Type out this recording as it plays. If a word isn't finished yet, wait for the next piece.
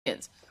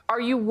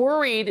Are you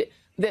worried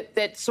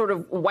that sort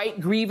of white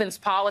grievance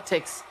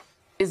politics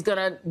is going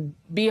to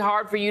be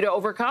hard for you to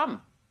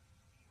overcome?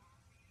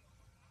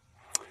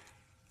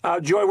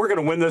 Joy, we're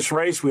going to win this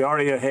race. We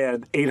already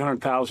had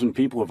 800,000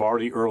 people have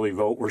already early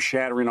vote. We're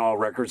shattering all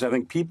records. I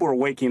think people are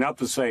waking up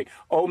to say,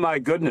 oh, my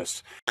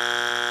goodness.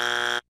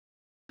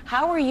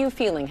 How are you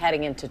feeling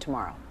heading into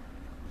tomorrow?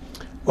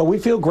 Well, we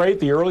feel great.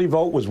 The early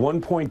vote was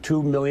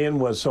 1.2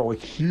 million, so a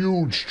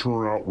huge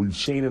turnout we've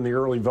seen in the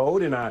early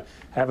vote, and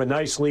have a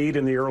nice lead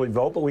in the early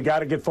vote. But we got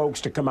to get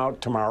folks to come out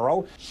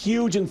tomorrow.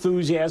 Huge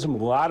enthusiasm, a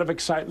lot of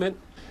excitement.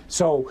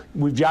 So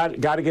we've got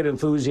to get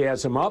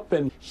enthusiasm up,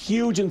 and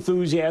huge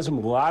enthusiasm,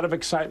 a lot of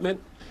excitement.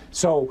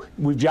 So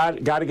we've got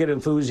to get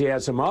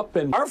enthusiasm up,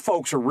 and our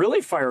folks are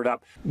really fired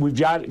up. We've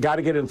got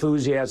to get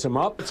enthusiasm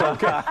up. It's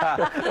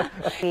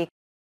okay.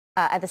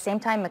 At the same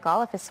time,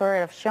 McAuliffe is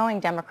sort of showing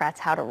Democrats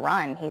how to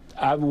run.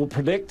 I will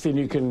predict, and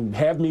you can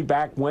have me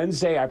back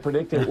Wednesday, I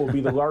predict it will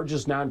be the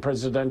largest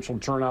non-presidential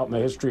turnout in the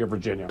history of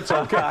Virginia. It's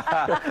okay.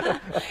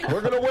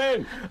 We're going to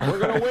win. We're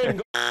going to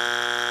win.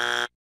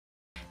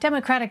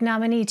 Democratic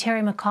nominee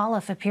Terry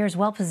McAuliffe appears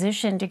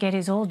well-positioned to get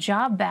his old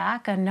job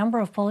back. A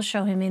number of polls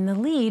show him in the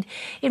lead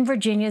in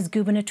Virginia's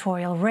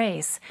gubernatorial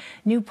race.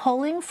 New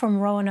polling from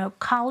Roanoke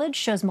College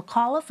shows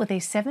McAuliffe with a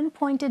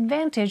 7-point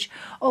advantage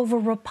over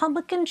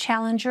Republican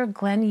challenger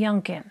Glenn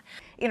Youngkin.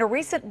 In a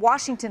recent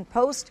Washington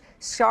Post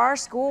STAR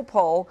school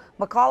poll,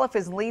 McAuliffe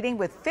is leading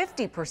with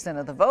 50%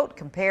 of the vote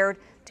compared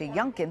to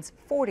Youngkin's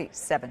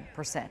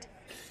 47%.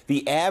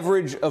 The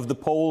average of the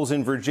polls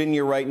in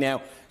Virginia right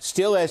now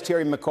still has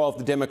Terry McAuliffe,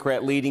 the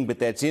Democrat, leading, but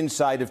that's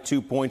inside of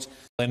 2 points.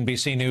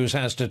 NBC News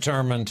has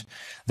determined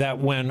that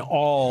when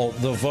all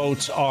the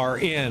votes are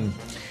in,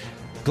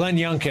 Glenn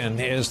Youngkin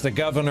is the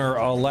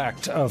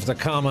governor-elect of the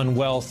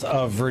Commonwealth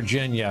of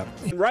Virginia.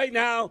 Right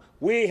now,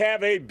 we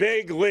have a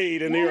big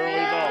lead in the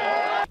early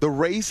vote. The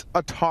race,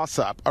 a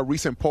toss-up. A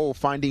recent poll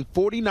finding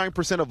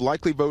 49% of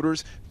likely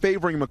voters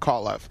favoring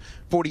McAuliffe,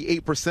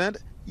 48%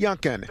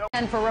 Youngkin.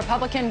 And for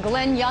Republican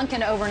Glenn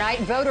Youngkin overnight,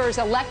 voters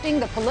electing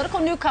the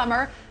political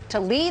newcomer to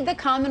lead the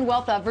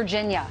Commonwealth of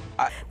Virginia.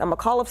 Now,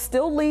 McAuliffe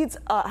still leads,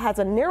 has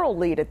a narrow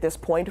lead at this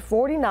point,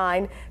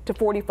 49 to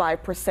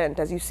 45%,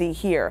 as you see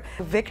here.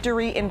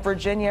 Victory in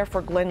Virginia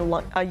for Glenn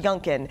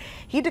Youngkin.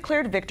 He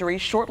declared victory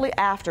shortly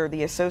after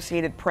the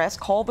Associated Press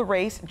called the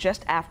race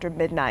just after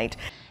midnight.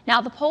 Now,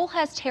 the poll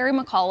has Terry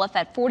McAuliffe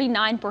at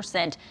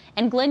 49%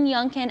 and Glenn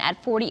Youngkin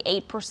at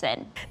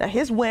 48%. Now,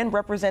 his win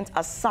represents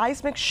a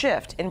seismic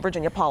shift in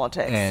Virginia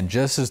politics. And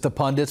just as the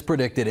pundits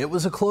predicted, it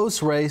was a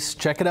close race.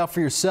 Check it out for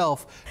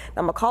yourself.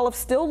 Now, McAuliffe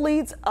still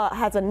leads,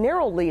 has a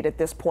narrow lead at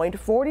this point,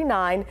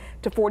 49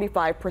 to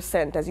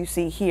 45%, as you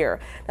see here.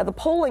 Now, the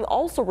polling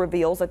also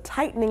reveals a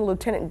tightening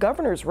lieutenant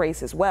governor's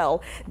race as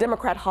well.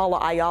 Democrat Hala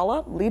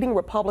Ayala leading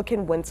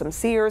Republican Winsome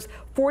Sears,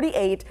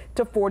 48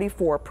 to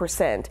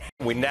 44%.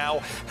 We now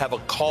have a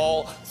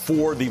call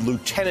for the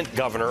lieutenant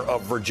governor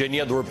of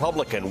Virginia. The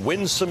Republican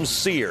Winsome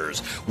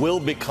Sears will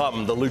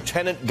become the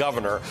lieutenant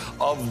governor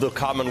of the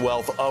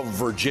Commonwealth of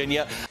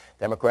Virginia.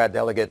 Democrat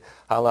Delegate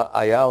Hala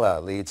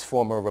Ayala leads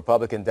former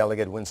Republican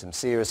Delegate Winsome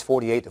Sears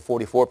 48 to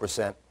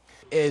 44%.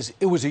 It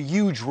was a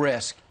huge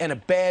risk and a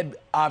bad,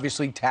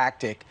 obviously,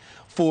 tactic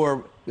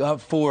for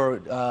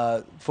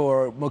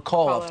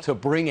McAuliffe to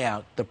bring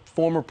out the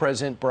former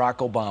President Barack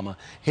Obama,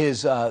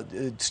 his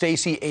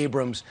Stacey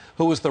Abrams,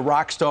 who was the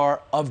rock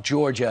star of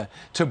Georgia,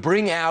 to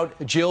bring out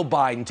Jill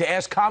Biden, to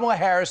ask Kamala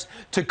Harris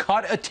to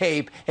cut a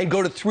tape and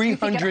go to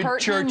 300 you think it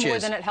hurt churches. him more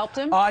than it helped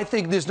him? I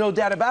think there's no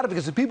doubt about it,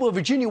 because the people of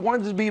Virginia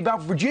wanted it to be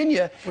about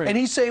Virginia, right. And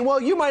he's saying, well,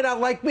 you might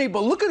not like me,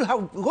 but look at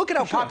how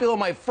popular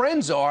my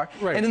friends are.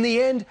 Right. And in the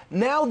end,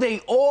 now they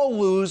all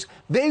lose.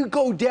 They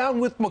go down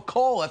with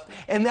McAuliffe,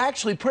 and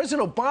actually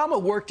President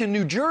Obama worked in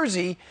New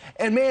Jersey,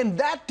 and man,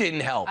 that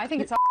didn't help. I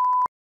think it's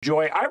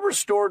Joy, I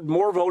restored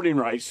more voting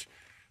rights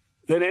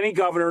than any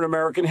governor in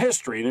American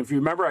history. And if you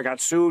remember, I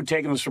got sued,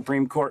 taken to the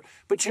Supreme Court.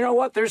 But you know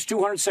what? There's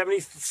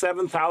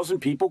 277,000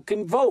 people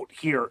can vote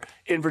here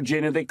in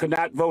Virginia. They could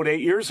not vote 8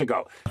 years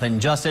ago. Then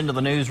just into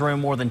the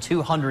newsroom, more than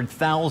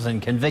 200,000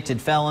 convicted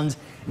felons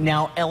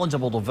now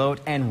eligible to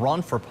vote and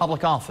run for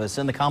public office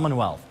in the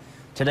Commonwealth.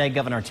 Today,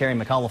 Governor Terry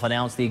McAuliffe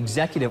announced the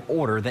executive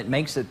order that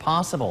makes it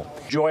possible.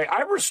 Joy,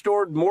 I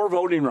restored more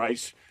voting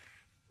rights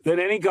than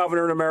any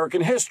governor in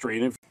American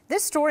history. And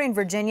this story in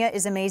Virginia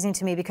is amazing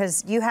to me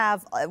because you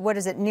have,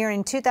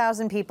 nearing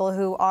 2,000 people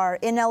who are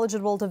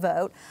ineligible to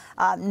vote,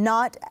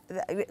 not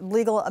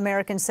legal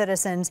American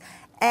citizens.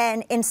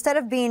 And instead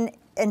of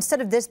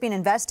this being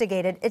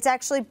investigated, it's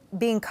actually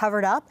being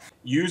covered up.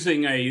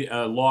 Using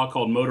a law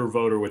called Motor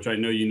Voter, which I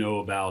know you know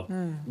about,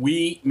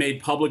 we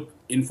made public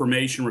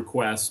information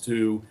requests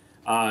to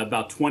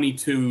about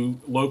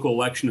 22 local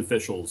election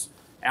officials.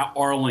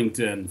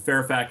 Arlington,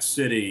 Fairfax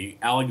City,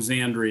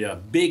 Alexandria,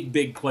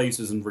 big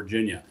places in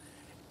Virginia,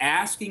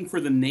 asking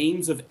for the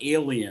names of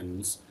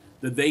aliens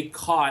that they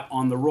caught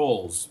on the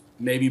rolls,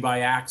 maybe by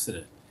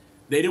accident.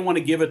 They didn't want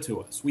to give it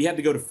to us. We had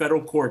to go to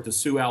federal court to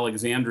sue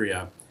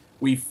Alexandria.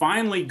 We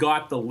finally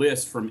got the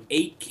list from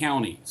 8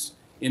 counties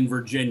in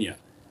Virginia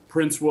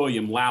Prince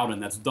William,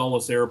 Loudoun, that's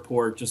Dulles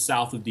Airport, just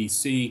south of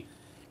D.C.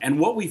 And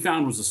what we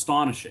found was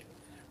astonishing.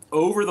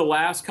 Over the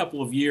last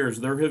couple of years,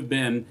 there have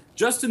been,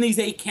 just in these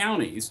 8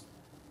 counties,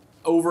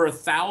 over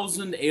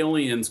 1,000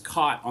 aliens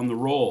caught on the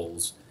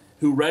rolls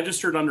who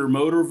registered under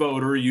motor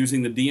voter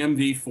using the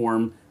DMV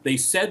form. They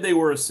said they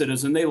were a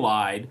citizen, they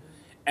lied.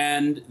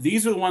 And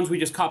these are the ones we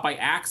just caught by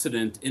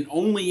accident in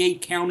only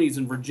 8 counties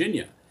in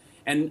Virginia.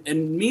 And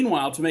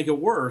meanwhile, to make it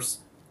worse,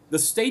 the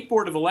State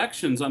Board of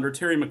Elections under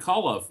Terry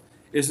McAuliffe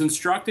is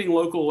instructing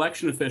local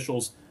election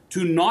officials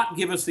to not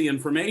give us the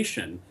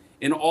information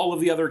in all of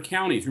the other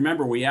counties.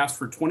 Remember, we asked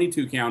for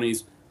 22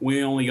 counties,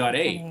 we only got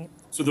 8.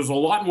 So there's a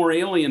lot more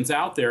aliens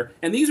out there,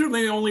 and these are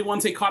the only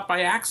ones they caught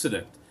by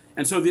accident.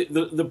 And so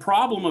the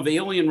problem of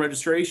alien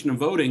registration and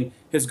voting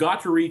has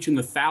got to reach in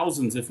the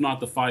thousands, if not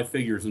the 5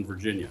 figures in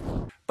Virginia.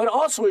 But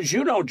also, as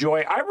you know,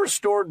 Joy, I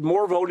restored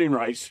more voting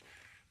rights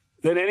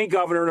than any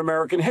governor in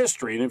American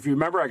history. And if you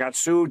remember, I got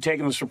sued,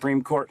 taken to the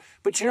Supreme Court.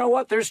 But you know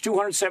what? There's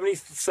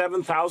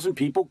 277,000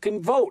 people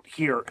can vote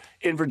here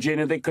in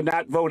Virginia. They could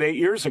not vote 8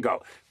 years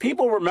ago.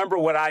 People remember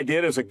what I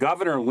did as a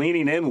governor,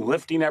 leaning in,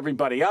 lifting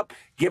everybody up,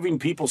 giving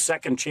people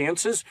second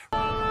chances. The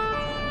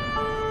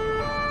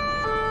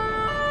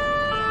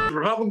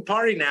Republican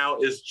Party now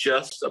is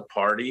just a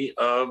party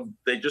of,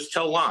 they just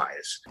tell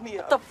lies.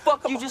 What the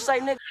fuck you just say,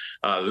 Nick?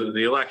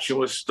 The election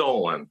was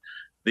stolen.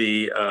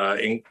 The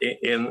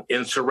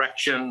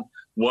insurrection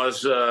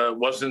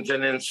wasn't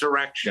an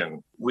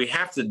insurrection. We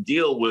have to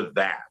deal with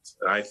that.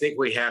 I think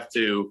we have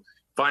to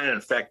find an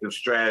effective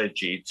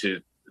strategy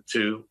to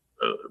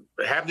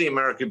have the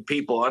American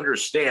people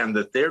understand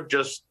that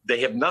they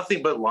have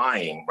nothing but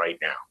lying right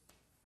now.